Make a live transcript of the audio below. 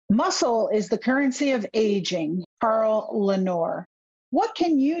Muscle is the currency of aging, Carl Lenore. What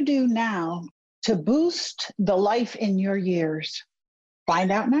can you do now to boost the life in your years?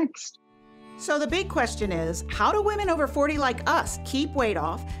 Find out next. So the big question is, how do women over 40 like us keep weight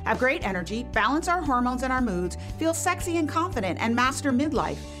off, have great energy, balance our hormones and our moods, feel sexy and confident, and master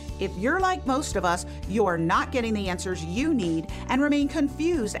midlife? If you're like most of us, you're not getting the answers you need and remain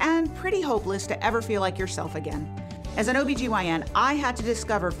confused and pretty hopeless to ever feel like yourself again. As an OBGYN, I had to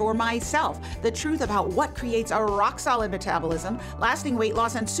discover for myself the truth about what creates a rock-solid metabolism, lasting weight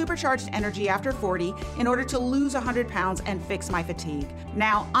loss, and supercharged energy after 40 in order to lose 100 pounds and fix my fatigue.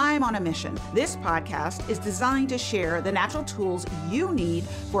 Now I'm on a mission. This podcast is designed to share the natural tools you need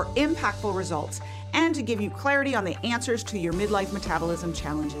for impactful results and to give you clarity on the answers to your midlife metabolism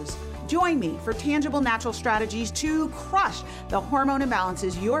challenges. Join me for tangible natural strategies to crush the hormone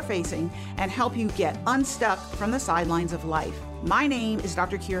imbalances you're facing and help you get unstuck from the sidelines of life. My name is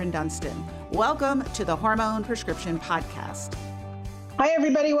Dr. Kyrin Dunston. Welcome to the Hormone Prescription Podcast. Hi,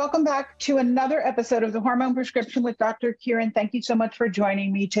 everybody. Welcome back to another episode of the Hormone Prescription with Dr. Kyrin. Thank you so much for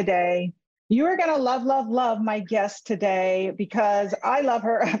joining me today. You are going to love my guest today because I love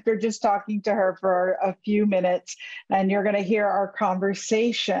her after just talking to her for a few minutes, and you're going to hear our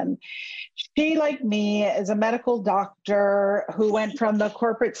conversation. She, like me, is a medical doctor who went from the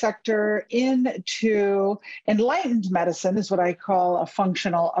corporate sector into enlightened medicine, is what I call a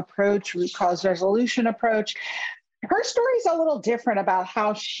functional approach, root cause resolution approach. Her story is a little different about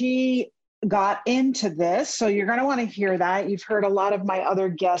how she got into this. So you're going to want to hear that. You've heard a lot of my other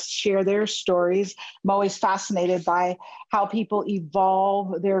guests share their stories. I'm always fascinated by how people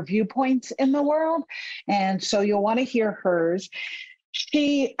evolve their viewpoints in the world. And so you'll want to hear hers.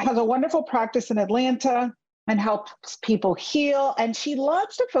 She has a wonderful practice in Atlanta and helps people heal. And she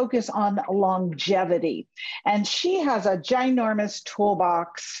loves to focus on longevity. And she has a ginormous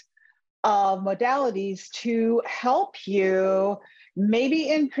toolbox of modalities to help you maybe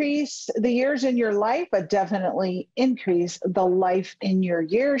increase the years in your life, but definitely increase the life in your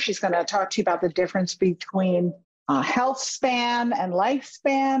years. She's going to talk to you about the difference between health span and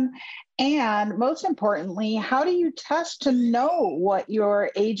lifespan. And most importantly, how do you test to know what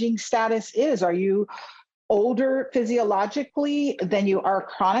your aging status is? Are you older physiologically than you are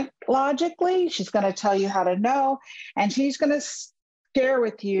chronologically? She's going to tell you how to know. And she's going to share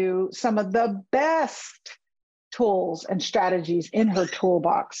with you some of the best tools and strategies in her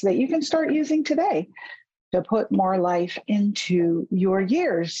toolbox that you can start using today to put more life into your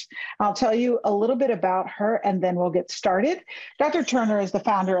years. I'll tell you a little bit about her and then we'll get started. Dr. Turner is the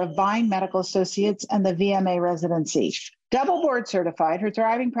founder of Vine Medical Associates and the VMA residency. Double board certified, her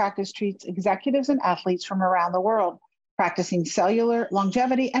thriving practice treats executives and athletes from around the world. Practicing cellular,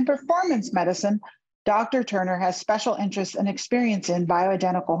 longevity, and performance medicine, Dr. Turner has special interests and experience in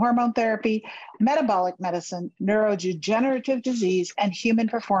bioidentical hormone therapy, metabolic medicine, neurodegenerative disease, and human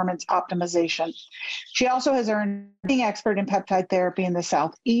performance optimization. She also has earned being expert in peptide therapy in the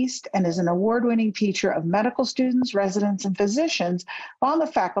Southeast and is an award-winning teacher of medical students, residents, and physicians on the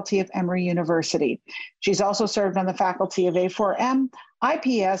faculty of Emory University. She's also served on the faculty of A4M,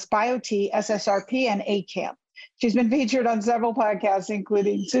 IPS, BioT, SSRP, and ACAMP. She's been featured on several podcasts,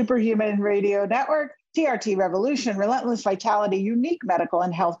 including Superhuman Radio Network, TRT Revolution, Relentless Vitality, Unique Medical,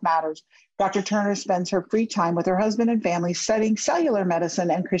 and Health Matters. Dr. Turner spends her free time with her husband and family studying cellular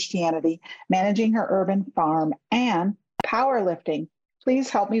medicine and Christianity, managing her urban farm, and powerlifting. Please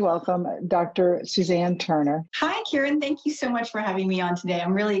help me welcome Dr. Suzanne Turner. Hi, Kyrin. Thank you so much for having me on today.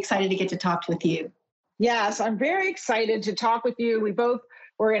 I'm really excited to get to talk with you. Yes, I'm very excited to talk with you. We both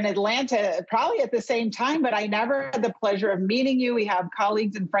were in Atlanta probably at the same time, but I never had the pleasure of meeting you. We have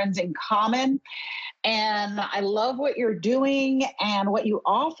colleagues and friends in common. And I love what you're doing and what you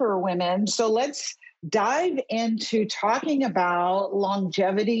offer women. So let's dive into talking about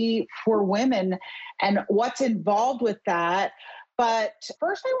longevity for women and what's involved with that. But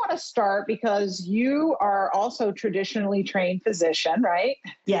first, I want to start because you are also a traditionally trained physician, right?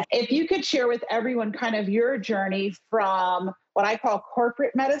 Yeah. If you could share with everyone kind of your journey from what I call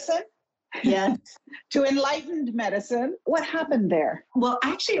corporate medicine to enlightened medicine, what happened there? Well,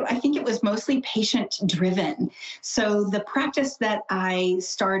 actually, I think it was mostly patient driven. So the practice that I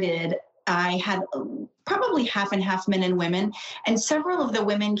started, I had probably half and half men and women. And several of the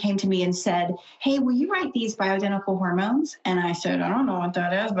women came to me and said, hey, will you write these bioidentical hormones? And I said, I don't know what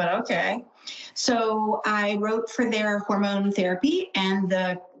that is, but okay. So I wrote for their hormone therapy, and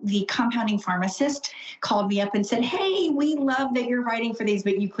the compounding pharmacist called me up and said, hey, we love that you're writing for these,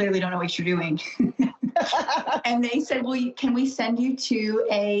 but you clearly don't know what you're doing. And they said, well, can we send you to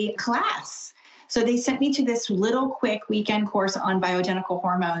a class? So they sent me to this little quick weekend course on bioidentical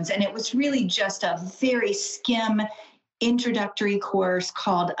hormones. And it was really just a very skim introductory course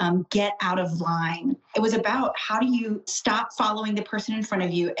called Get Out of Line. It was about how do you stop following the person in front of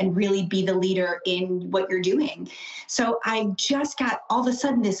you and really be the leader in what you're doing. So I just got all of a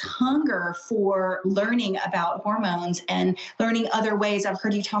sudden this hunger for learning about hormones and learning other ways. I've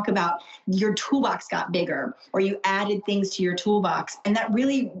heard you talk about your toolbox got bigger or you added things to your toolbox. And that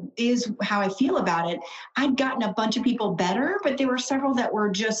really is how I feel about it. I'd gotten a bunch of people better, but there were several that were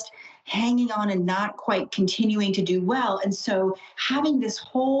just hanging on and not quite continuing to do well. And so having this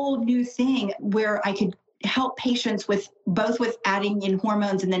whole new thing where I could help patients with both with adding in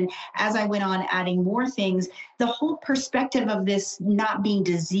hormones and then as I went on adding more things, the whole perspective of this not being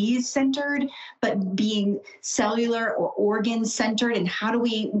disease centered, but being cellular or organ centered, and how do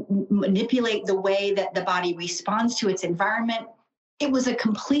we manipulate the way that the body responds to its environment. It was a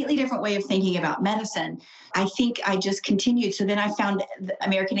completely different way of thinking about medicine. I think I just continued. So then I found the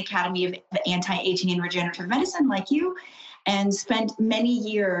American Academy of Anti-Aging and Regenerative Medicine, like you, and spent many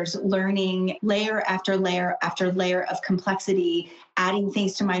years learning layer after layer after layer of complexity, adding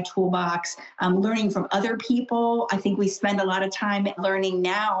things to my toolbox, learning from other people. I think we spend a lot of time learning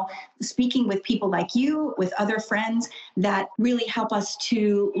now, speaking with people like you, with other friends that really help us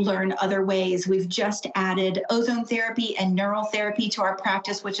to learn other ways. We've just added ozone therapy and neural therapy to our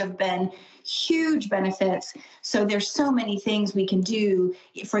practice, which have been huge benefits. So there's so many things we can do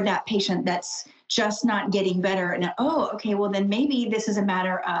for that patient that's just not getting better. And okay, well then maybe this is a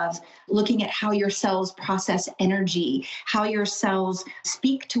matter of looking at how your cells process energy, how your cells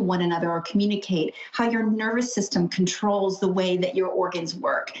speak to one another or communicate, how your nervous system controls the way that your organs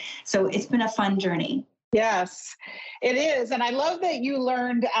work. So it's been a fun journey. Yes, it is. And I love that you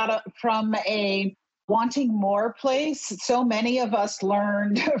learned from a wanting more place. So many of us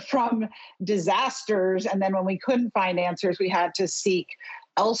learned from disasters. And then when we couldn't find answers, we had to seek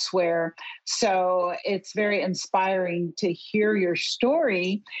elsewhere. So it's very inspiring to hear your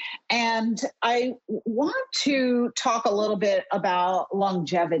story. And I want to talk a little bit about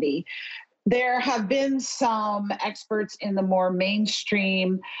longevity. There have been some experts in the more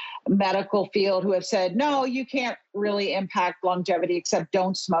mainstream medical field who have said, no, you can't really impact longevity except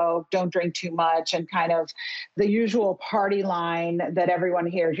don't smoke, don't drink too much, and kind of the usual party line that everyone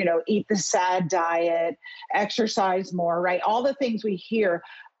hears, eat the SAD diet, exercise more, right? All the things we hear.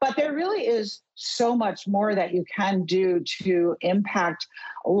 But there really is so much more that you can do to impact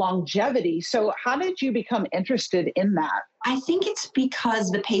longevity. So how did you become interested in that? I think it's because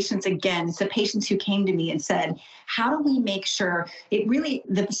the patients who came to me and said, how do we make sure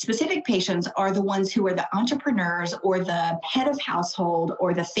the specific patients are the ones who are the entrepreneurs or the head of household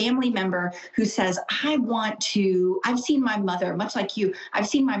or the family member who says, I've seen my mother, much like you, I've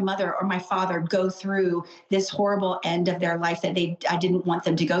seen my mother or my father go through this horrible end of their life that I didn't want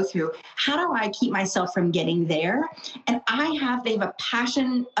them to go through. How do I keep myself from getting there? And they have a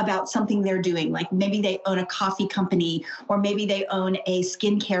passion about something they're doing, like maybe they own a coffee company or maybe they own a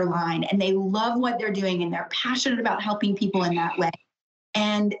skincare line and they love what they're doing and they're passionate about helping people in that way.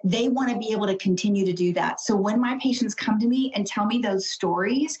 And they want to be able to continue to do that. So when my patients come to me and tell me those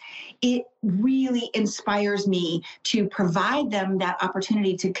stories, it really inspires me to provide them that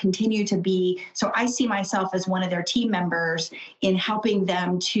opportunity to continue to be. So I see myself as one of their team members in helping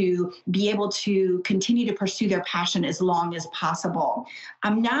them to be able to continue to pursue their passion as long as possible.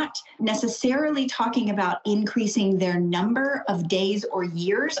 I'm not necessarily talking about increasing their number of days or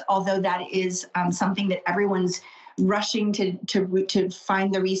years, although that is something that everyone's rushing to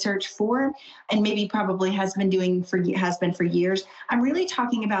find the research for, and maybe probably has been for years. I'm really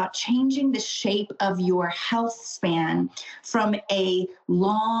talking about changing the shape of your health span from a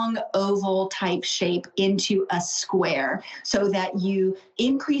long oval type shape into a square so that you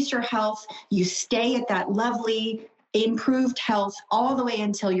increase your health, you stay at that lovely improved health all the way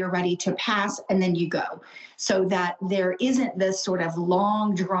until you're ready to pass, and then you go. So that there isn't this sort of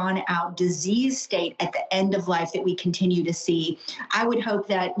long drawn out disease state at the end of life that we continue to see. I would hope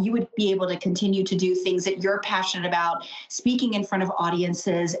that you would be able to continue to do things that you're passionate about, speaking in front of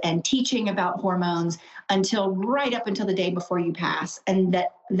audiences and teaching about hormones right up until the day before you pass, and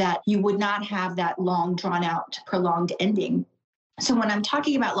that you would not have that long drawn out prolonged ending. So when I'm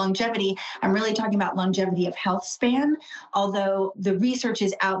talking about longevity, I'm really talking about longevity of health span, although the research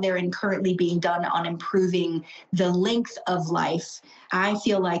is out there and currently being done on improving the length of life. I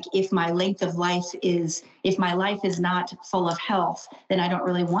feel like if my life is not full of health, then I don't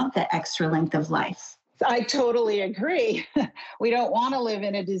really want the extra length of life. I totally agree. We don't want to live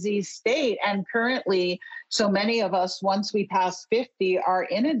in a disease state. And currently, so many of us, once we pass 50, are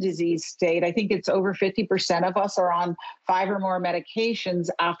in a disease state. I think it's over 50% of us are on 5 or more medications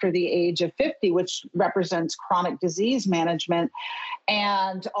after the age of 50, which represents chronic disease management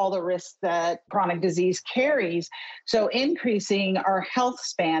and all the risks that chronic disease carries. So increasing our health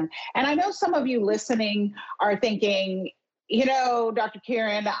span. And I know some of you listening are thinking, Dr.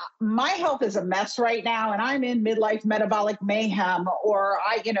 Kyrin, my health is a mess right now and I'm in midlife metabolic mayhem, or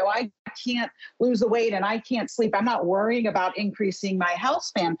I can't lose the weight and I can't sleep. I'm not worrying about increasing my health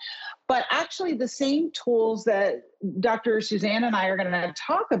span. But actually the same tools that Dr. Suzanne and I are going to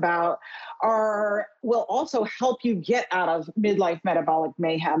talk about will also help you get out of midlife metabolic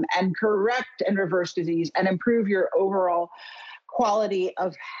mayhem and correct and reverse disease and improve your overall quality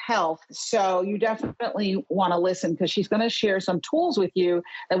of health. So you definitely want to listen, because she's going to share some tools with you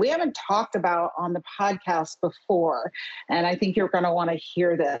that we haven't talked about on the podcast before. And I think you're going to want to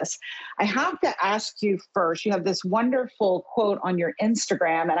hear this. I have to ask you first, you have this wonderful quote on your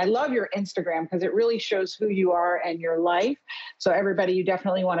Instagram, and I love your Instagram because it really shows who you are and your life. So everybody, you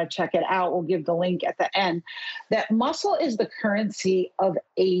definitely want to check it out. We'll give the link at the end. That muscle is the currency of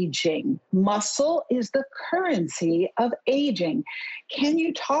aging. Muscle is the currency of aging. Can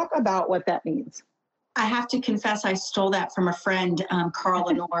you talk about what that means? I have to confess, I stole that from a friend, Carl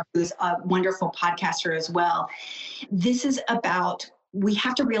Lenore, who's a wonderful podcaster as well. This is about, we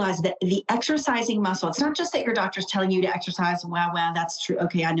have to realize that the exercising muscle, it's not just that your doctor's telling you to exercise. Wow, that's true.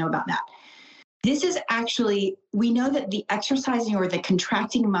 Okay, I know about that. This is actually, we know that the exercising or the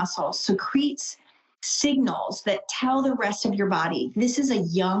contracting muscle secretes signals that tell the rest of your body, this is a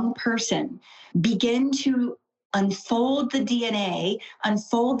young person. Begin to unfold the DNA,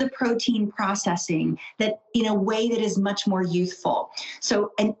 unfold the protein processing that in a way that is much more youthful.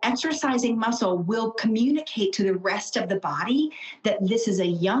 So an exercising muscle will communicate to the rest of the body that this is a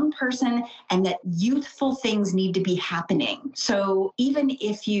young person and that youthful things need to be happening. So even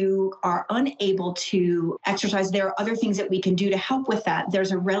if you are unable to exercise, there are other things that we can do to help with that.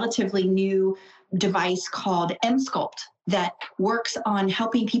 There's a relatively new device called Emsculpt that works on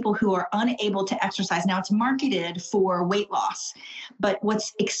helping people who are unable to exercise. Now, it's marketed for weight loss, but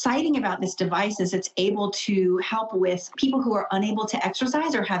what's exciting about this device is it's able to help with people who are unable to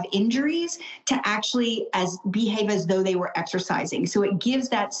exercise or have injuries to actually behave as though they were exercising. So it gives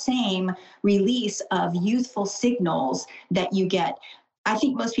that same release of youthful signals that you get. I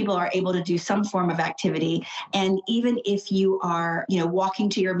think most people are able to do some form of activity. And even if you are, walking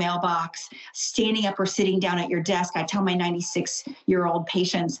to your mailbox, standing up or sitting down at your desk, I tell my 96-year-old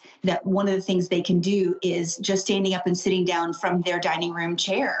patients that one of the things they can do is just standing up and sitting down from their dining room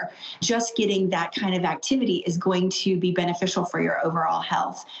chair. Just getting that kind of activity is going to be beneficial for your overall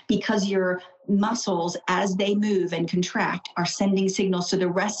health, because your muscles, as they move and contract, are sending signals to the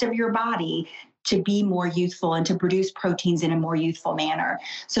rest of your body to be more youthful and to produce proteins in a more youthful manner.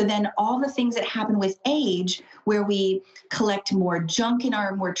 So then all the things that happen with age, where we collect more junk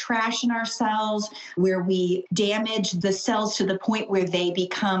more trash in our cells, where we damage the cells to the point where they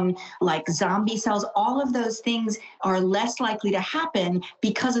become like zombie cells, all of those things are less likely to happen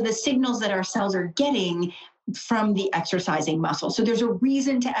because of the signals that our cells are getting from the exercising muscle. So there's a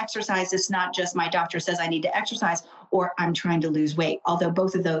reason to exercise. It's not just my doctor says I need to exercise or I'm trying to lose weight, although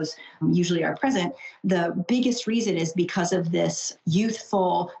both of those usually are present. The biggest reason is because of this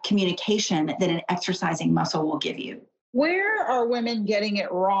youthful communication that an exercising muscle will give you. Where are women getting it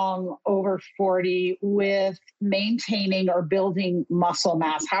wrong over 40 with maintaining or building muscle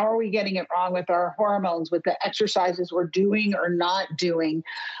mass? How are we getting it wrong with our hormones, with the exercises we're doing or not doing?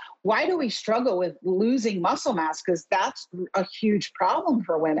 Why do we struggle with losing muscle mass? Because that's a huge problem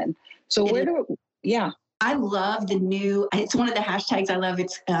for women. So I love it's one of the hashtags I love.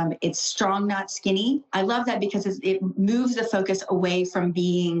 It's strong, not skinny. I love that because it moves the focus away from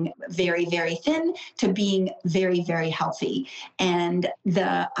being very, very thin to being very, very healthy. And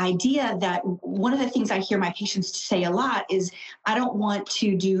the idea that one of the things I hear my patients say a lot is, I don't want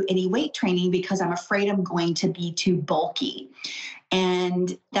to do any weight training because I'm afraid I'm going to be too bulky.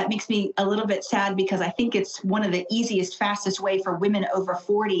 And that makes me a little bit sad because I think it's one of the easiest, fastest way for women over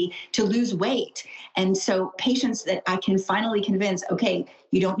 40 to lose weight. And so patients that I can finally convince, okay,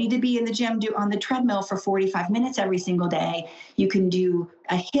 you don't need to be in the gym, on the treadmill for 45 minutes every single day. You can do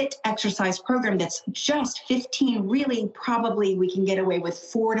a HIIT exercise program that's just 15, really probably we can get away with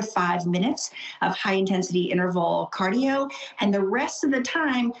 4 to 5 minutes of high intensity interval cardio. And the rest of the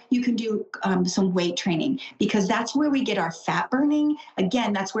time you can do some weight training, because that's where we get our fat burning.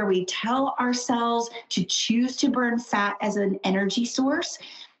 Again, that's where we tell ourselves to choose to burn fat as an energy source.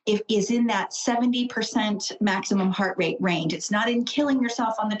 is in that 70% maximum heart rate range. It's not in killing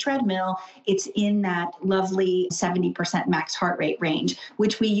yourself on the treadmill. It's in that lovely 70% max heart rate range,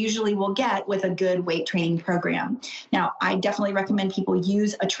 which we usually will get with a good weight training program. Now, I definitely recommend people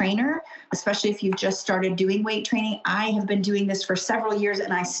use a trainer, especially if you've just started doing weight training. I have been doing this for several years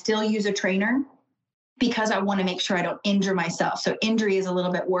and I still use a trainer because I want to make sure I don't injure myself. So injury is a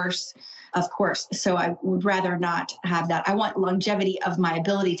little bit worse, of course. So I would rather not have that. I want longevity of my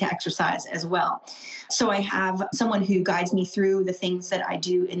ability to exercise as well. So I have someone who guides me through the things that I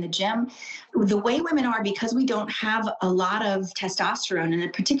do in the gym. The way women are, because we don't have a lot of testosterone,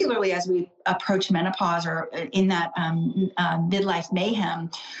 and particularly as we approach menopause or in that midlife mayhem,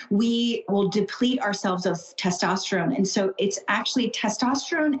 we will deplete ourselves of testosterone. And so it's actually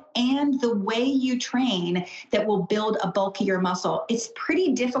testosterone and the way you train that will build a bulkier muscle. It's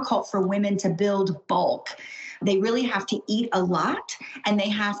pretty difficult for women to build bulk. They really have to eat a lot and they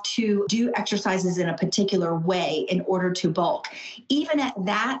have to do exercises in a particular way in order to bulk. Even at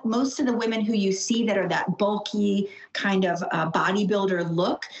that, most of the women who you see that are that bulky kind of bodybuilder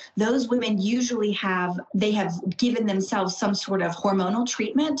look, those women usually have given themselves some sort of hormonal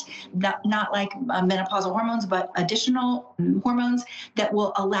treatment, not like menopausal hormones, but additional hormones that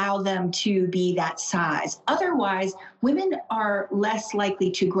will allow them to be that size. Otherwise, women are less likely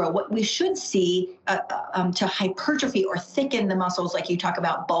to grow. What we should see to hypertrophy or thicken the muscles, like you talk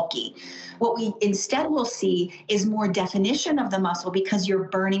about bulky. What we instead will see is more definition of the muscle because you're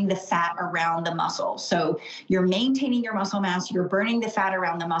burning the fat around the muscle. So you're maintaining your muscle mass, you're burning the fat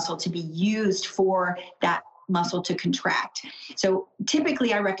around the muscle to be used for that muscle to contract. So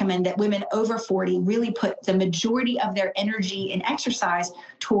typically I recommend that women over 40 really put the majority of their energy and exercise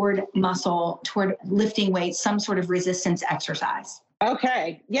toward muscle, toward lifting weights, some sort of resistance exercise.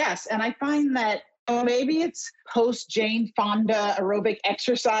 Okay. Yes. And I find that maybe it's post Jane Fonda aerobic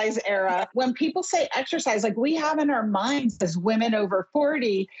exercise era. When people say exercise, like we have in our minds as women over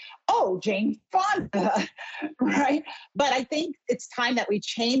 40, oh, Jane Fonda, right? But I think it's time that we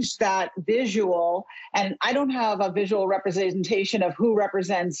change that visual. And I don't have a visual representation of who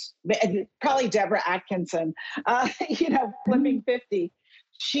represents, probably Deborah Atkinson, flipping 50.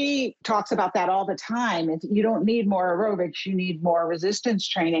 She talks about that all the time. You don't need more aerobics, you need more resistance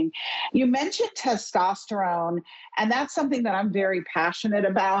training. You mentioned testosterone, and that's something that I'm very passionate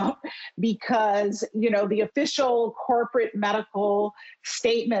about because, the official corporate medical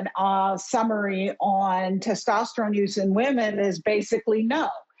statement summary on testosterone use in women is basically no.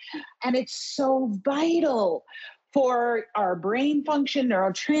 And it's so vital for our brain function,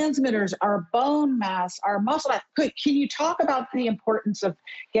 neurotransmitters, our bone mass, our muscle mass. Can you talk about the importance of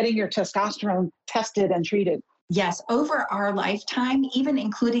getting your testosterone tested and treated? Yes, over our lifetime, even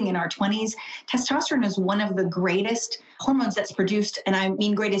including in our 20s, testosterone is one of the greatest hormones that's produced, and I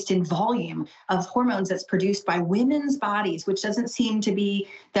mean greatest in volume of hormones that's produced by women's bodies, which doesn't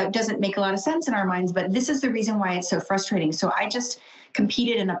make a lot of sense in our minds, but this is the reason why it's so frustrating. So I just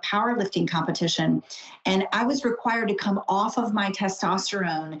competed in a powerlifting competition, and I was required to come off of my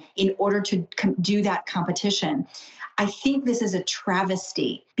testosterone in order to do that competition. I think this is a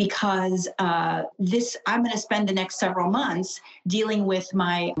travesty because I'm going to spend the next several months dealing with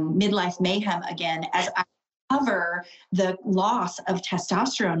my midlife mayhem again as I cover the loss of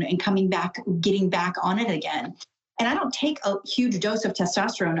testosterone and getting back on it again. And I don't take a huge dose of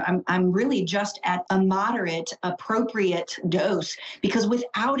testosterone. I'm really just at a moderate, appropriate dose because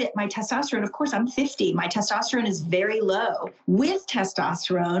without it, my testosterone, of course, I'm 50. My testosterone is very low. With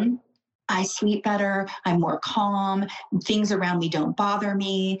testosterone, I sleep better, I'm more calm, things around me don't bother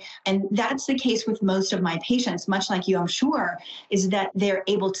me. And that's the case with most of my patients, much like you, I'm sure, is that they're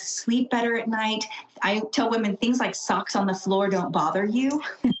able to sleep better at night. I tell women things like socks on the floor don't bother you.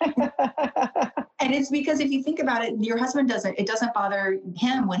 And it's because if you think about it, your husband it doesn't bother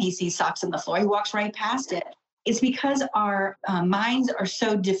him when he sees socks on the floor. He walks right past it. It's because our minds are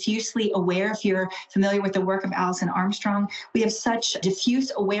so diffusely aware. If you're familiar with the work of Alison Armstrong, we have such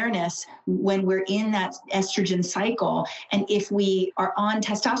diffuse awareness when we're in that estrogen cycle. And if we are on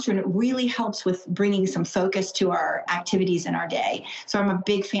testosterone, it really helps with bringing some focus to our activities in our day. So I'm a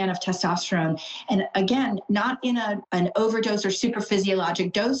big fan of testosterone. And again, not in an overdose or super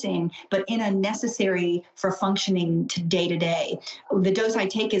physiologic dosing, but in a necessary for functioning day to day. The dose I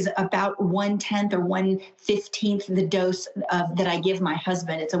take is about 1/10 or 1/15 1/15th the dose that I give my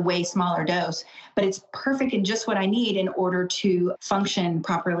husband. It's a way smaller dose, but it's perfect and just what I need in order to function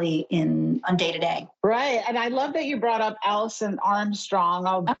properly on day to day. Right. And I love that you brought up Allison Armstrong.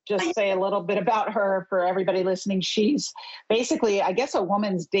 I'll just say a little bit about her for everybody listening. She's basically, I guess, a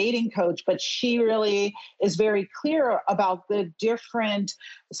woman's dating coach, but she really is very clear about the different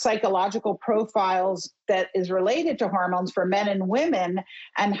psychological profiles that is related to hormones for men and women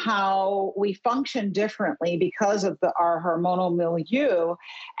and how we function differently because of our hormonal milieu.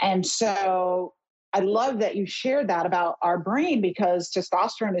 And so I love that you shared that about our brain, because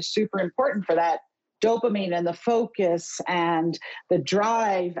testosterone is super important for that dopamine and the focus and the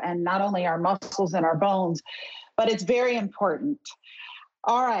drive, and not only our muscles and our bones, but it's very important.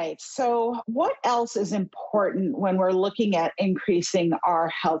 All right. So what else is important when we're looking at increasing our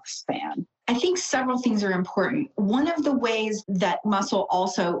health span? I think several things are important. One of the ways that muscle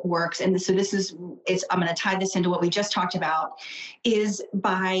also works, and so I'm going to tie this into what we just talked about, is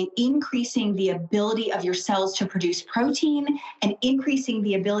by increasing the ability of your cells to produce protein and increasing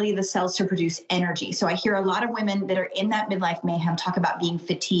the ability of the cells to produce energy. So I hear a lot of women that are in that midlife mayhem talk about being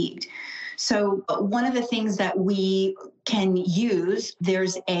fatigued. So one of the things that we can use,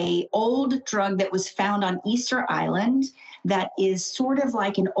 there's an old drug that was found on Easter Island that is sort of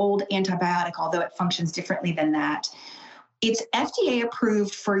like an old antibiotic, although it functions differently than that. It's FDA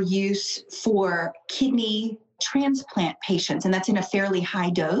approved for use for kidney transplant patients, and that's in a fairly high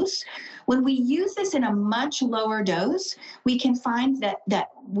dose. When we use this in a much lower dose, we can find that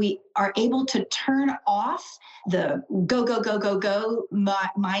we are able to turn off the go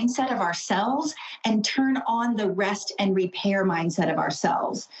mindset of our cells and turn on the rest and repair mindset of our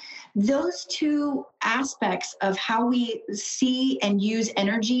cells. Those two aspects of how we see and use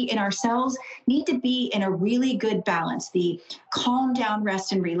energy in our cells need to be in a really good balance. The calm down,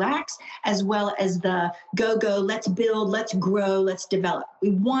 rest, and relax, as well as the go, let's build, let's grow, let's develop. We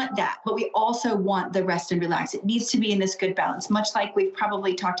want that, but we also want the rest and relax. It needs to be in this good balance, much like we've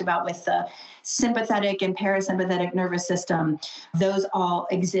probably talked about with the sympathetic and parasympathetic nervous system. Those all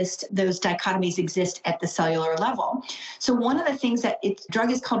exist, those dichotomies exist at the cellular level. So one of the things that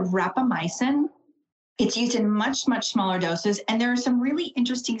drug is called rapamycin. It's used in much, much smaller doses. And there are some really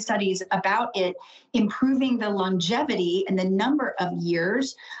interesting studies about it improving the longevity and the number of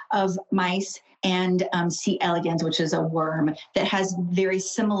years of mice and C. elegans, which is a worm that has very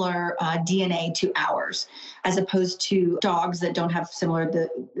similar DNA to ours, as opposed to dogs that don't have similar,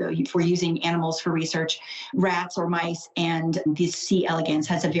 if we're using animals for research, rats or mice, and the C. elegans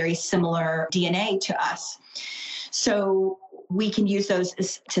has a very similar DNA to us. So we can use those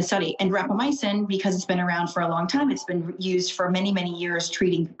to study. And rapamycin, because it's been around for a long time, it's been used for many, many years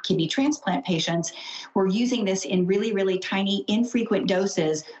treating kidney transplant patients. We're using this in really, really tiny, infrequent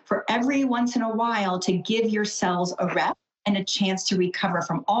doses for every once in a while to give your cells a rest and a chance to recover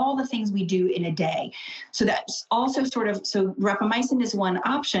from all the things we do in a day. So that's also so rapamycin is one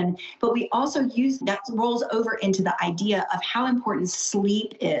option, but we also use, that rolls over into the idea of how important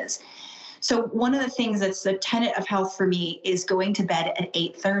sleep is. So one of the things that's the tenet of health for me is going to bed at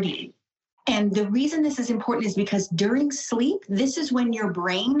 8:30. And the reason this is important is because during sleep, this is when your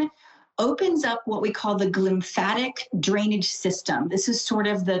brain opens up what we call the glymphatic drainage system. This is sort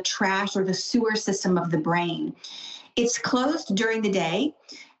of the trash or the sewer system of the brain. It's closed during the day.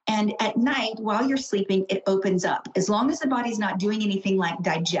 And at night, while you're sleeping, it opens up. As long as the body's not doing anything like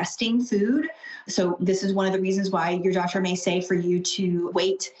digesting food. So this is one of the reasons why your doctor may say for you to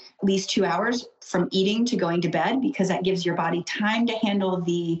wait at least 2 hours from eating to going to bed, because that gives your body time to handle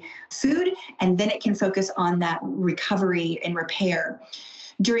the food, and then it can focus on that recovery and repair.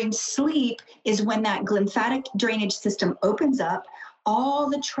 During sleep is when that glymphatic drainage system opens up. All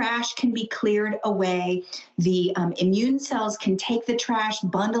the trash can be cleared away. The immune cells can take the trash,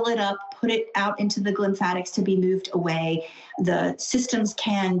 bundle it up, put it out into the glymphatics to be moved away. The systems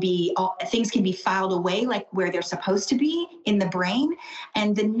things can be filed away like where they're supposed to be in the brain.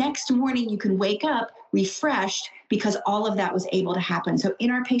 And the next morning you can wake up refreshed because all of that was able to happen. So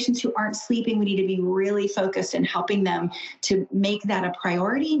in our patients who aren't sleeping, we need to be really focused in helping them to make that a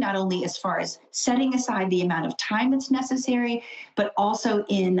priority, not only as far as setting aside the amount of time that's necessary, but also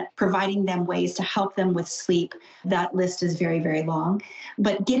in providing them ways to help them with sleep. That list is very, very long.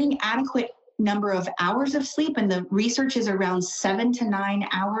 But getting adequate number of hours of sleep, and the research is around 7 to 9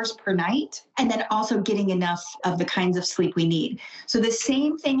 hours per night, and then also getting enough of the kinds of sleep we need. So the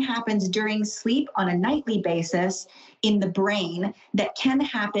same thing happens during sleep on a nightly basis in the brain that can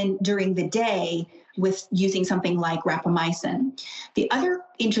happen during the day with using something like rapamycin. The other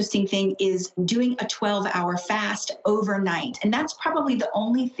interesting thing is doing a 12-hour fast overnight. And that's probably the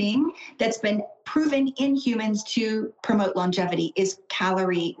only thing that's been proven in humans to promote longevity is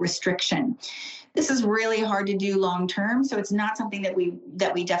calorie restriction. This is really hard to do long term, so it's not something that we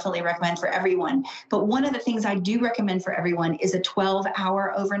definitely recommend for everyone. But one of the things I do recommend for everyone is a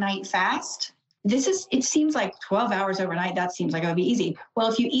 12-hour overnight fast. It seems like 12 hours overnight, that seems like it would be easy.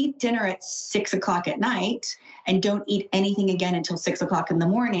 Well, if you eat dinner at 6 o'clock at night and don't eat anything again until 6 o'clock in the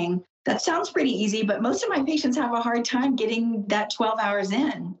morning, that sounds pretty easy, but most of my patients have a hard time getting that 12 hours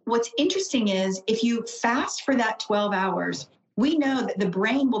in. What's interesting is if you fast for that 12 hours, we know that the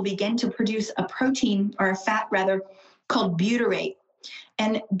brain will begin to produce a protein, or a fat rather, called butyrate.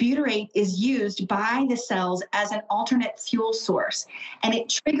 And butyrate is used by the cells as an alternate fuel source. And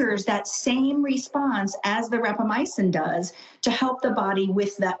it triggers that same response as the rapamycin does to help the body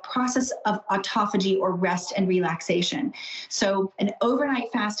with that process of autophagy, or rest and relaxation. So an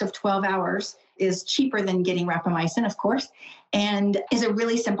overnight fast of 12 hours is cheaper than getting rapamycin, of course, and is a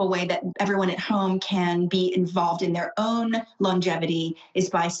really simple way that everyone at home can be involved in their own longevity, is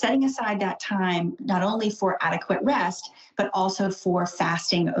by setting aside that time, not only for adequate rest, but also for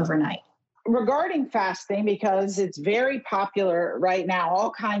fasting overnight. Regarding fasting, because it's very popular right now, all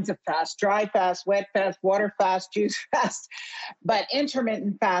kinds of fast, dry fast, wet fast, water fast, juice fast, but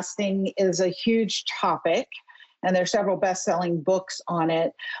intermittent fasting is a huge topic. And there's several best-selling books on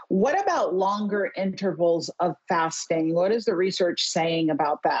it. What about longer intervals of fasting? What is the research saying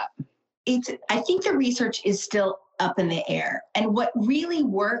about that? I think the research is still up in the air. And what really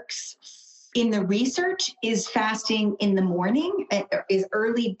works in the research is fasting in the morning,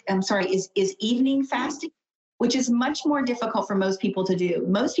 is evening fasting, which is much more difficult for most people to do.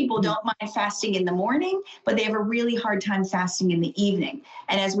 Most people don't mind fasting in the morning, but they have a really hard time fasting in the evening.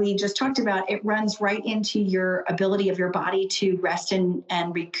 And as we just talked about, it runs right into your ability of your body to rest and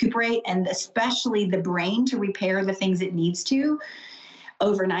recuperate, and especially the brain to repair the things it needs to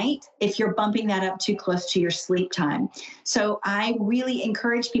overnight if you're bumping that up too close to your sleep time. So I really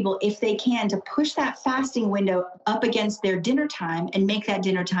encourage people, if they can, to push that fasting window up against their dinner time and make that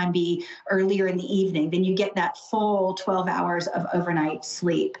dinner time be earlier in the evening. Then you get that full 12 hours of overnight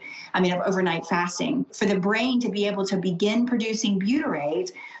fasting, for the brain to be able to begin producing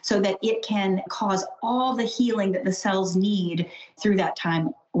butyrate so that it can cause all the healing that the cells need through that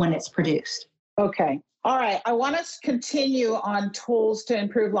time when it's produced. Okay. All right. I want to continue on tools to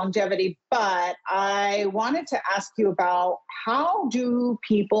improve longevity, but I wanted to ask you about, how do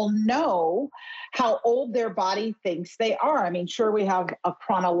people know how old their body thinks they are? I mean, sure, we have a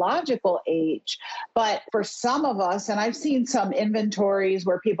chronological age, but for some of us, and I've seen some inventories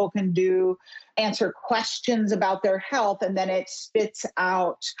where people can answer questions about their health, and then it spits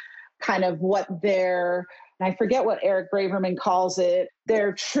out kind of what I forget what Eric Braverman calls it,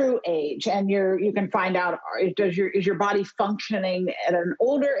 their true age. And you can find out, is your body functioning at an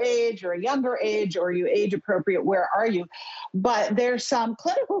older age or a younger age, or are you age appropriate? Where are you? But there's some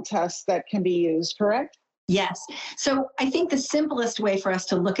clinical tests that can be used, correct? Yes. So I think the simplest way for us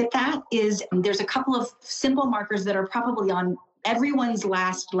to look at that is, there's a couple of simple markers that are probably on everyone's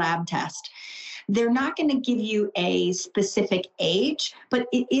last lab test. They're not going to give you a specific age, but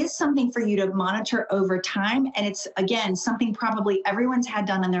it is something for you to monitor over time. And it's, again, something probably everyone's had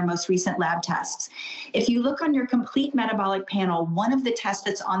done on their most recent lab tests. If you look on your complete metabolic panel, one of the tests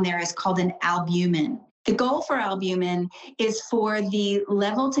that's on there is called an albumin. The goal for albumin is for the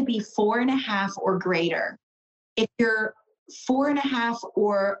level to be 4.5 or greater. If you're 4.5,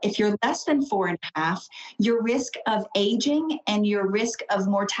 or if you're less than 4.5, your risk of aging and your risk of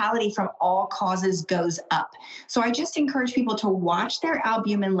mortality from all causes goes up. So I just encourage people to watch their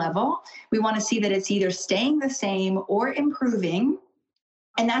albumin level. We want to see that it's either staying the same or improving.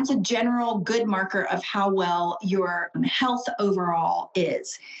 And that's a general good marker of how well your health overall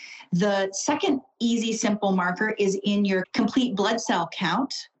is. The second easy, simple marker is in your complete blood cell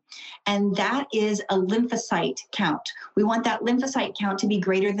count. And that is a lymphocyte count. We want that lymphocyte count to be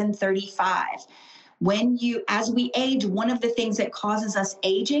greater than 35. As we age, one of the things that causes us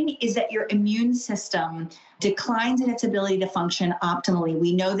aging is that your immune system declines in its ability to function optimally.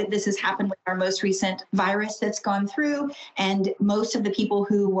 We know that this has happened with our most recent virus that's gone through, and most of the people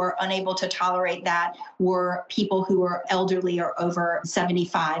who were unable to tolerate that were people who were elderly or over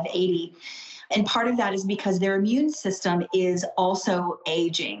 75, 80. And part of that is because their immune system is also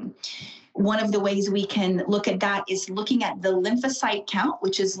aging. One of the ways we can look at that is looking at the lymphocyte count,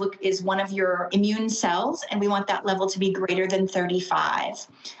 which is one of your immune cells, and we want that level to be greater than 35.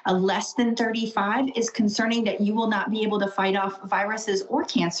 A less than 35 is concerning that you will not be able to fight off viruses or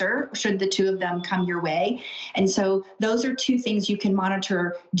cancer should the two of them come your way. And so those are two things you can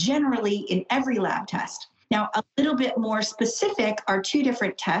monitor generally in every lab test. Now, a little bit more specific are two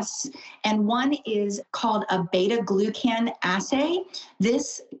different tests, and one is called a beta-glucan assay.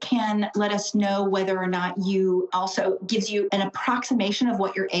 This can let us know whether or not you also gives you an approximation of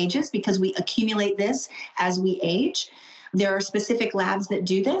what your age is, because we accumulate this as we age. There are specific labs that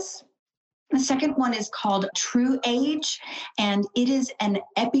do this. The second one is called TrueAge, and it is an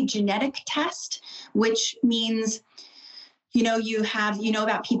epigenetic test, which means you know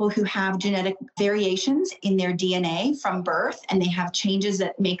about people who have genetic variations in their DNA from birth, and they have changes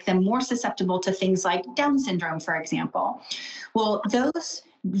that make them more susceptible to things like Down syndrome, for example. Well, those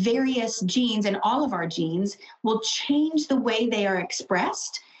various genes and all of our genes will change the way they are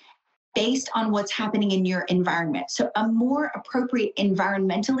expressed based on what's happening in your environment. So a more appropriate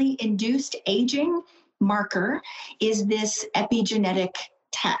environmentally induced aging marker is this epigenetic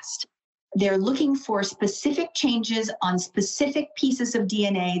test. They're looking for specific changes on specific pieces of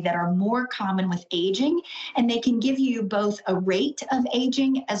DNA that are more common with aging, and they can give you both a rate of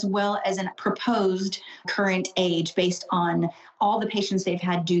aging as well as a proposed current age based on all the patients they've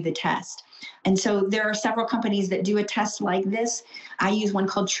had do the test. And so there are several companies that do a test like this. I use one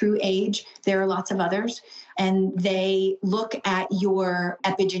called TrueAge. There are lots of others. And they look at your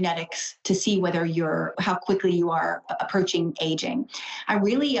epigenetics to see how quickly you are approaching aging. I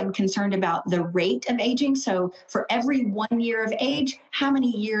really am concerned about the rate of aging. So for every 1 year of age, how many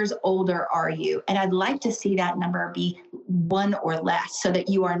years older are you? And I'd like to see that number be 1 or less so that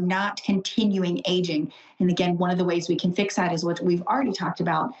you are not continuing aging. And again, one of the ways we can fix that is what we've already talked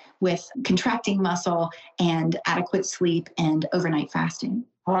about with contracting muscle and adequate sleep and overnight fasting.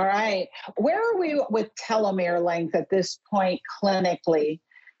 All right. Where are we with telomere length at this point clinically?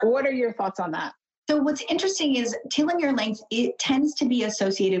 What are your thoughts on that? So what's interesting is telomere length, it tends to be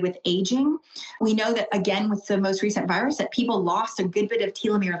associated with aging. We know that, again, with the most recent virus, that people lost a good bit of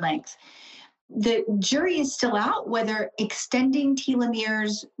telomere length. The jury is still out whether extending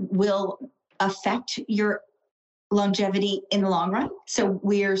telomeres will affect your longevity in the long run. So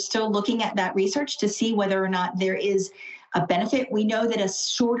we're still looking at that research to see whether or not there is a benefit. We know that a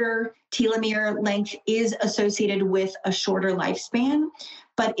shorter telomere length is associated with a shorter lifespan,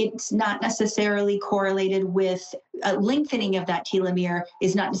 but it's not necessarily correlated with a lengthening of that telomere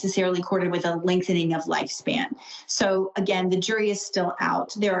is not necessarily correlated with a lengthening of lifespan. So again, the jury is still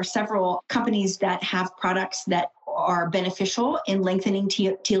out. There are several companies that have products that are beneficial in lengthening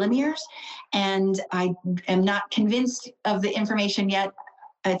telomeres, and I am not convinced of the information yet.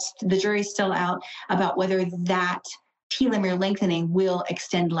 The jury's still out about whether that telomere lengthening will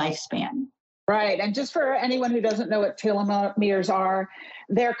extend lifespan. Right. And just for anyone who doesn't know what telomeres are,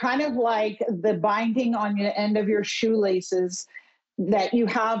 they're kind of like the binding on the end of your shoelaces that you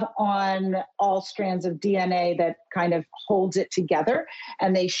have on all strands of DNA that kind of holds it together,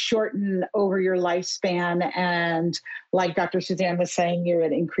 and they shorten over your lifespan. And like Dr. Suzanne was saying, you're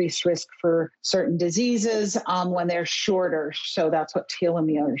at increased risk for certain diseases when they're shorter. So that's what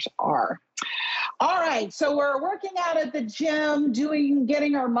telomeres are. All right, so we're working out at the gym,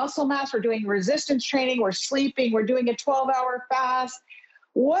 getting our muscle mass, we're doing resistance training, we're sleeping, we're doing a 12-hour fast.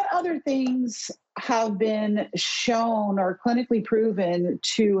 What other things have been shown or clinically proven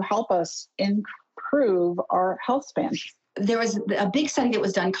to help us improve our health span? There was a big study that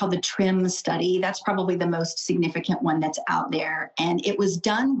was done called the TRIM study. That's probably the most significant one that's out there. And it was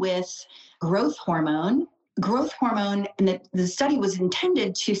done with growth hormone. And the study was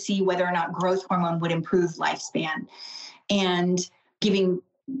intended to see whether or not growth hormone would improve lifespan, and giving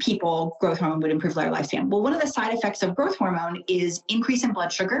people growth hormone would improve their lifespan. Well, one of the side effects of growth hormone is increase in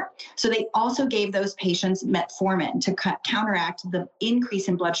blood sugar. So they also gave those patients metformin to counteract the increase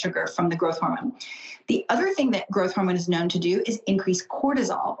in blood sugar from the growth hormone. The other thing that growth hormone is known to do is increase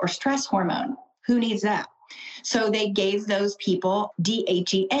cortisol, or stress hormone. Who needs that? So they gave those people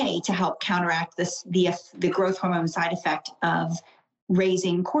DHEA to help counteract the growth hormone side effect of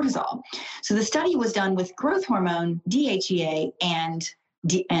raising cortisol. So the study was done with growth hormone, DHEA, and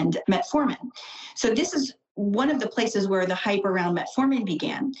metformin. So this is one of the places where the hype around metformin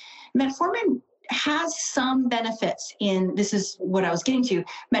began. Metformin has some benefits this is what I was getting to.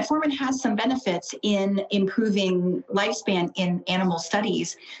 Metformin has some benefits in improving lifespan in animal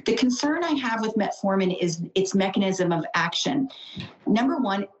studies. The concern I have with metformin is its mechanism of action. Number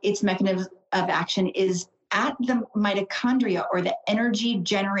one, its mechanism of action is at the mitochondria or the energy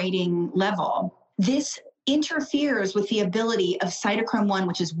generating level, this interferes with the ability of cytochrome 1,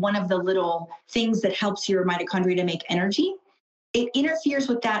 which is one of the little things that helps your mitochondria to make energy. It interferes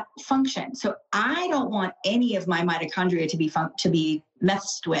with that function. So I don't want any of my mitochondria to be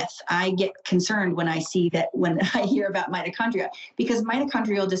messed with. I get concerned when I hear about mitochondria, because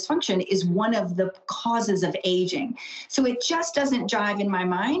mitochondrial dysfunction is one of the causes of aging. So it just doesn't jive in my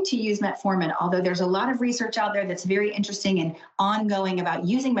mind to use metformin, although there's a lot of research out there that's very interesting and ongoing about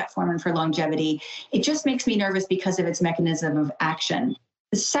using metformin for longevity. It just makes me nervous because of its mechanism of action.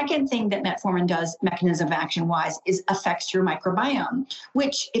 The second thing that metformin does, mechanism of action wise, is affects your microbiome,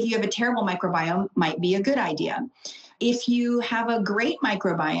 which if you have a terrible microbiome might be a good idea. If you have a great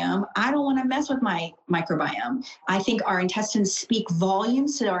microbiome, I don't want to mess with my microbiome. I think our intestines speak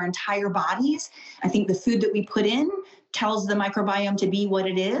volumes to our entire bodies. I think the food that we put in tells the microbiome to be what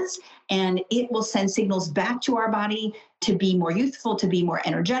it is, and it will send signals back to our body to be more youthful, to be more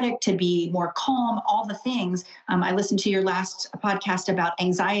energetic, to be more calm, all the things. I listened to your last podcast about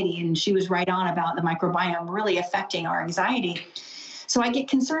anxiety, and she was right on about the microbiome really affecting our anxiety. So I get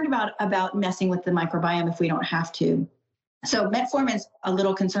concerned about messing with the microbiome if we don't have to. So metformin is a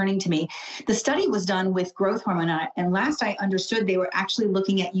little concerning to me. The study was done with growth hormone, and last I understood they were actually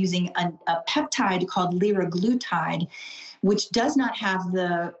looking at using a peptide called liraglutide, which does not have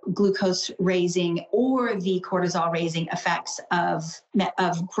the glucose raising or the cortisol raising effects of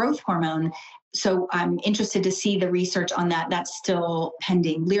growth hormone. So I'm interested to see the research on that. That's still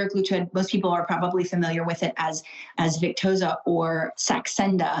pending. Liraglutide, most people are probably familiar with it as Victoza or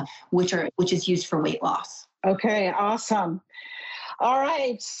Saxenda, which is used for weight loss. Okay, awesome. All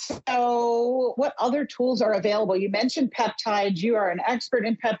right. So what other tools are available? You mentioned peptides. You are an expert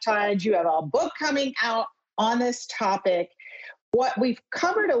in peptides. You have a book coming out on this topic. What we've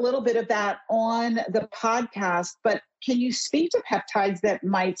covered a little bit of that on the podcast, but can you speak to peptides that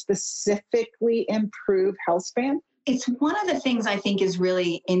might specifically improve health span? It's one of the things I think is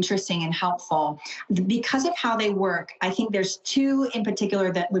really interesting and helpful. Because of how they work, I think there's two in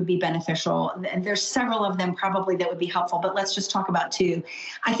particular that would be beneficial. And there's several of them probably that would be helpful, but let's just talk about two.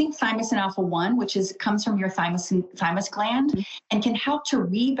 I think thymosin alpha-1, which comes from your thymus gland and can help to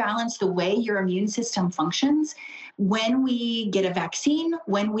rebalance the way your immune system functions. When we get a vaccine,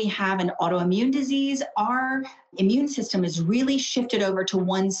 when we have an autoimmune disease, our immune system is really shifted over to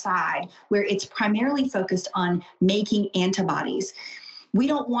one side where it's primarily focused on making antibodies. We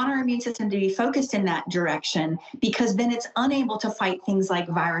don't want our immune system to be focused in that direction because then it's unable to fight things like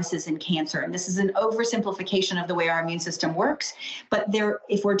viruses and cancer. And this is an oversimplification of the way our immune system works. But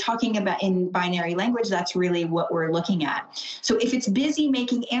if we're talking about in binary language, that's really what we're looking at. So if it's busy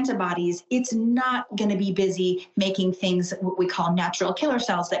making antibodies, it's not going to be busy making things, what we call natural killer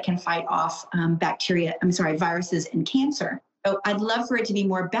cells that can fight off viruses and cancer. So I'd love for it to be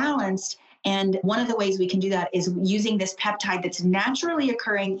more balanced. And one of the ways we can do that is using this peptide that's naturally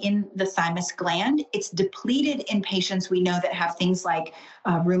occurring in the thymus gland. It's depleted in patients we know that have things like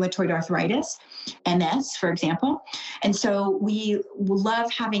rheumatoid arthritis, MS, for example. And so we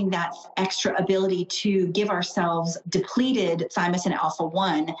love having that extra ability to give ourselves depleted thymosin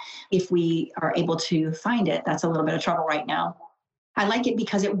alpha-1 if we are able to find it. That's a little bit of trouble right now. I like it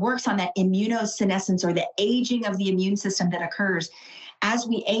because it works on that immunosenescence or the aging of the immune system that occurs. As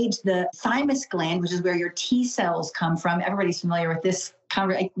we age, the thymus gland, which is where your T cells come from, everybody's familiar with this.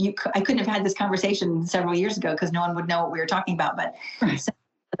 I couldn't have had this conversation several years ago because no one would know what we were talking about. But so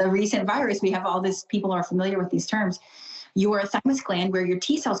the recent virus, we have all this, people are familiar with these terms. Your thymus gland, where your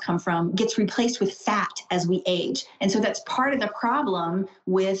T cells come from, gets replaced with fat as we age. And so that's part of the problem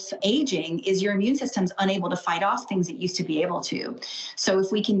with aging is your immune system's unable to fight off things it used to be able to. So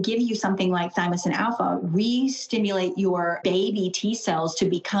if we can give you something like thymosin alpha, re-stimulate your baby T cells to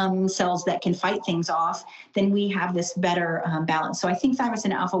become cells that can fight things off, then we have this better balance. So I think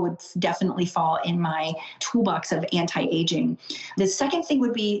thymosin alpha would definitely fall in my toolbox of anti-aging. The second thing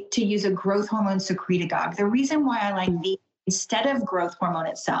would be to use a growth hormone secretagogue. The reason why I like these instead of growth hormone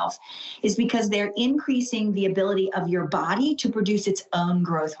itself is because they're increasing the ability of your body to produce its own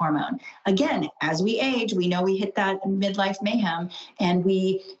growth hormone. Again, as we age, we know we hit that midlife mayhem and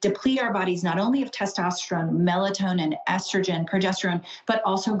we deplete our bodies not only of testosterone, melatonin, estrogen, progesterone, but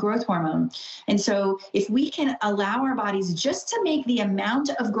also growth hormone. And so if we can allow our bodies just to make the amount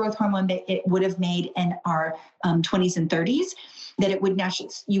of growth hormone that it would have made in our 20s and 30s, that it would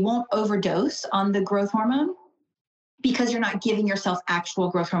naturally, you won't overdose on the growth hormone. because you're not giving yourself actual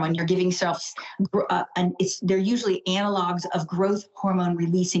growth hormone, you're giving yourself, they're usually analogs of growth hormone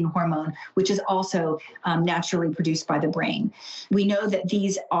releasing hormone, which is also naturally produced by the brain. We know that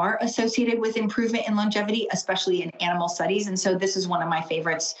these are associated with improvement in longevity, especially in animal studies. And so this is one of my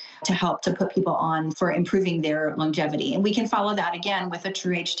favorites to help to put people on for improving their longevity. And we can follow that again with a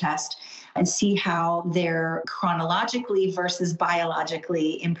TrueAge test and see how they're chronologically versus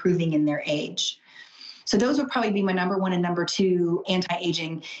biologically improving in their age. So those would probably be my number one and number two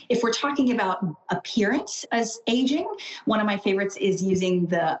anti-aging. If we're talking about appearance as aging, one of my favorites is using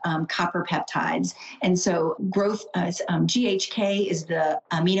the copper peptides. And so GHK is the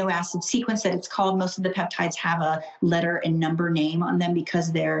amino acid sequence that it's called. Most of the peptides have a letter and number name on them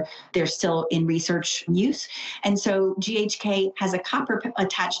because they're still in research use. And so GHK has a copper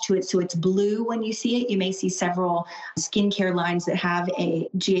attached to it. So it's blue when you see it. You may see several skincare lines that have a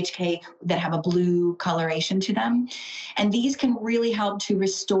GHK that have a blue coloration to them. And these can really help to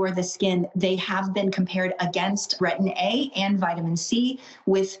restore the skin. They have been compared against retin A and vitamin C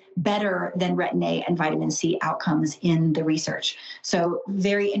with better than retin A and vitamin C outcomes in the research. So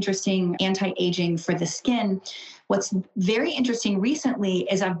very interesting anti-aging for the skin. What's very interesting recently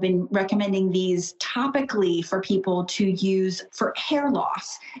is I've been recommending these topically for people to use for hair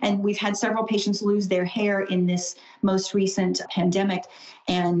loss. And we've had several patients lose their hair in this most recent pandemic.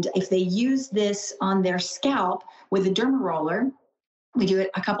 And if they use this on their scalp with a derma roller, we do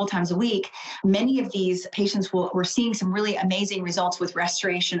it a couple times a week. Many of these patients we're seeing some really amazing results with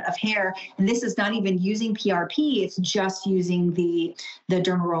restoration of hair. And this is not even using PRP. It's just using the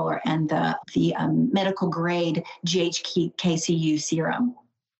derma roller and the medical grade GHKCU serum.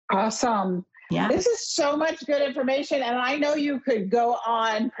 Awesome. Yeah. This is so much good information. And I know you could go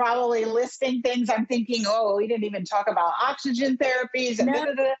on probably listing things. I'm thinking, we didn't even talk about oxygen therapies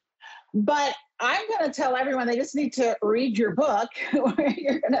and But I'm going to tell everyone they just need to read your book where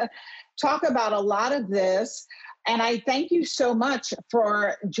you're going to talk about a lot of this. And I thank you so much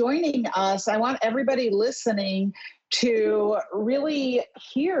for joining us. I want everybody listening to really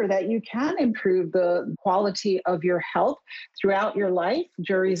hear that you can improve the quality of your health throughout your life.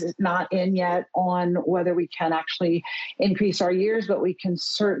 Jury's not in yet on whether we can actually increase our years, but we can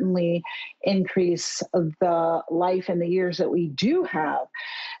certainly increase the life and the years that we do have.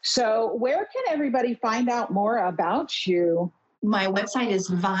 So where can everybody find out more about you? My website is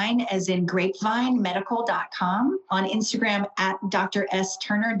Vine, as in grapevine, medical.com. On Instagram at Dr. S.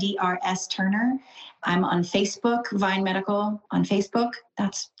 Turner, Drs. Turner. I'm on Facebook, Vine Medical on Facebook.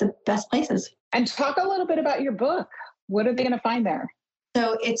 That's the best places. And talk a little bit about your book. What are they going to find there?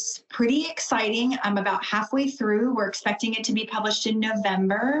 So it's pretty exciting. I'm about halfway through. We're expecting it to be published in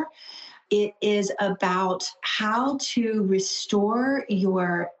November. It is about how to restore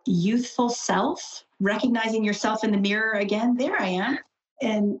your youthful self, recognizing yourself in the mirror again. There I am.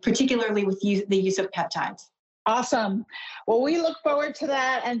 And particularly with the use of peptides. Awesome. Well, we look forward to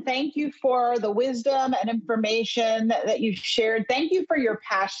that. And thank you for the wisdom and information that you shared. Thank you for your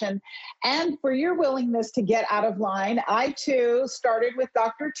passion and for your willingness to get out of line. I, too, started with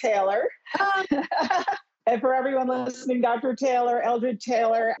Dr. Taylor. And for everyone listening, Dr. Taylor, Eldred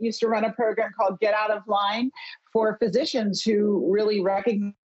Taylor, used to run a program called Get Out of Line for physicians who really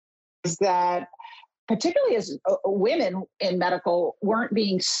recognize that particularly as women in medical weren't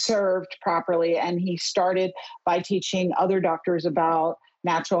being served properly. And he started by teaching other doctors about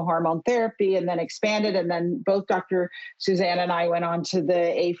natural hormone therapy and then expanded. And then both Dr. Suzanne and I went on to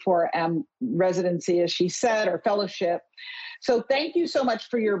the A4M residency, as she said, or fellowship. So thank you so much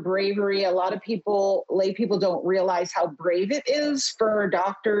for your bravery. A lot of people, lay people, don't realize how brave it is for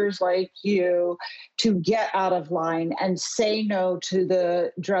doctors like you to get out of line and say no to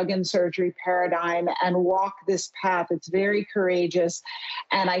the drug and surgery paradigm and walk this path. It's very courageous.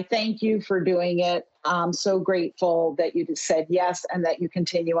 And I thank you for doing it. I'm so grateful that you said yes and that you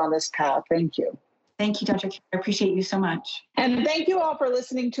continue on this path. Thank you. Thank you, Dr. I appreciate you so much. And thank you all for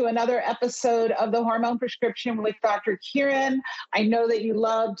listening to another episode of The Hormone Prescription with Dr. Kyrin. I know that you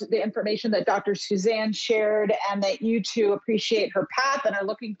loved the information that Dr. Suzanne shared and that you too appreciate her path and are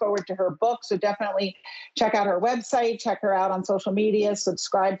looking forward to her book. So definitely check out her website, check her out on social media,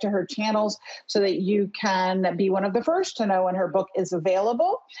 subscribe to her channels so that you can be one of the first to know when her book is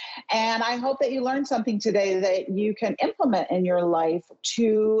available. And I hope that you learned something today that you can implement in your life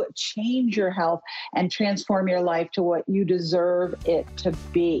to change your health and transform your life to what you deserve it to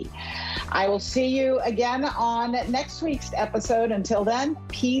be. I will see you again on next week's episode. Until then,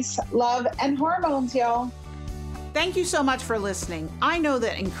 peace, love, and hormones, y'all. Thank you so much for listening. I know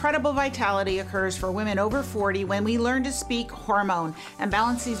that incredible vitality occurs for women over 40 when we learn to speak hormone and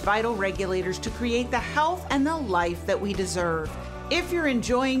balance these vital regulators to create the health and the life that we deserve. If you're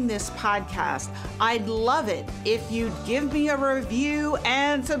enjoying this podcast, I'd love it if you'd give me a review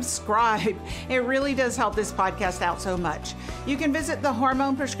and subscribe. It really does help this podcast out so much. You can visit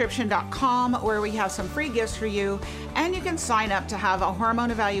thehormoneprescription.com where we have some free gifts for you, and you can sign up to have a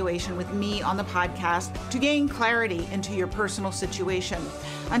hormone evaluation with me on the podcast to gain clarity into your personal situation.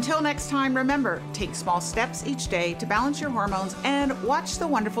 Until next time, remember, take small steps each day to balance your hormones and watch the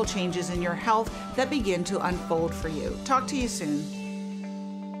wonderful changes in your health that begin to unfold for you. Talk to you soon.